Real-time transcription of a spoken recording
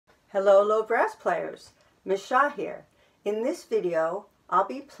Hello, low brass players. Miss Shaw here. In this video, I'll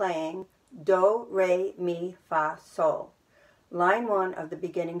be playing Do, Re, Mi, Fa, Sol, line 1 of the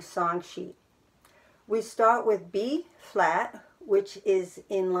beginning song sheet. We start with B flat, which is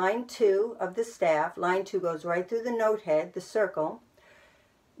in line 2 of the staff. Line 2 goes right through the note head, the circle.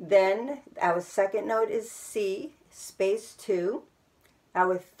 Then our second note is C, space 2.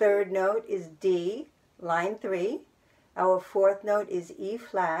 Our third note is D, line 3. Our fourth note is E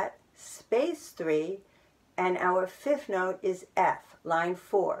flat, space 3, and our fifth note is F, line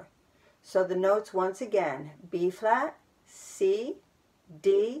 4. So the notes once again, B flat, C,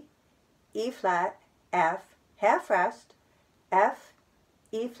 D, E flat, F, half rest, F,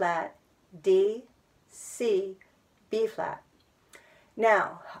 E flat, D, C, B flat.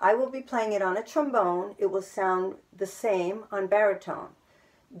 Now, I will be playing it on a trombone. It will sound the same on baritone.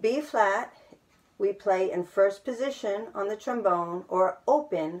 B flat, we play in first position on the trombone or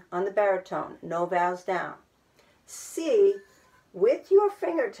open on the baritone, no vowels down. C, with your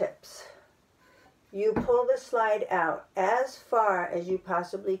fingertips, you pull the slide out as far as you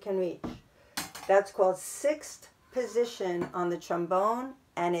possibly can reach. That's called sixth position on the trombone,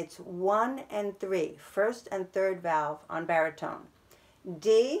 and it's 1 and 3, first and third valve on baritone.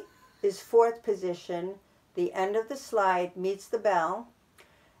 D is fourth position, the end of the slide meets the bell.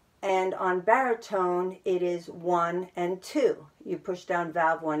 And on baritone, it is 1 and 2. You push down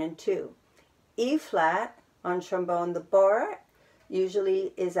valve 1 and 2. E flat, on trombone, the bar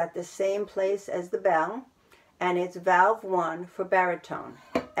usually is at the same place as the bell, and it's valve 1 for baritone.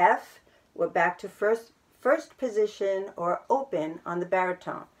 F, we're back to first position or open on the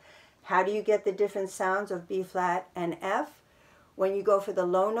baritone. How do you get the different sounds of B flat and F? When you go for the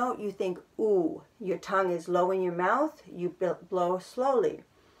low note, you think ooh. Your tongue is low in your mouth, you blow slowly.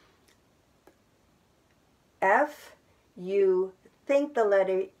 F, you think the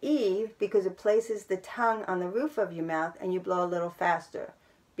letter E because it places the tongue on the roof of your mouth and you blow a little faster.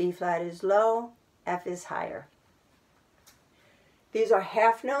 B flat is low, F is higher. These are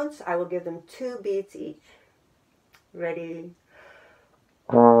half notes. I will give them 2 beats each. Ready?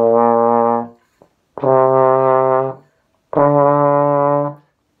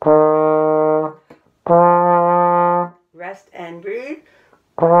 Rest and breathe.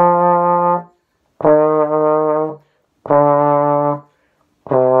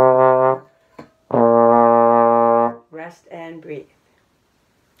 Rest and breathe.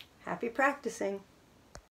 Happy practicing.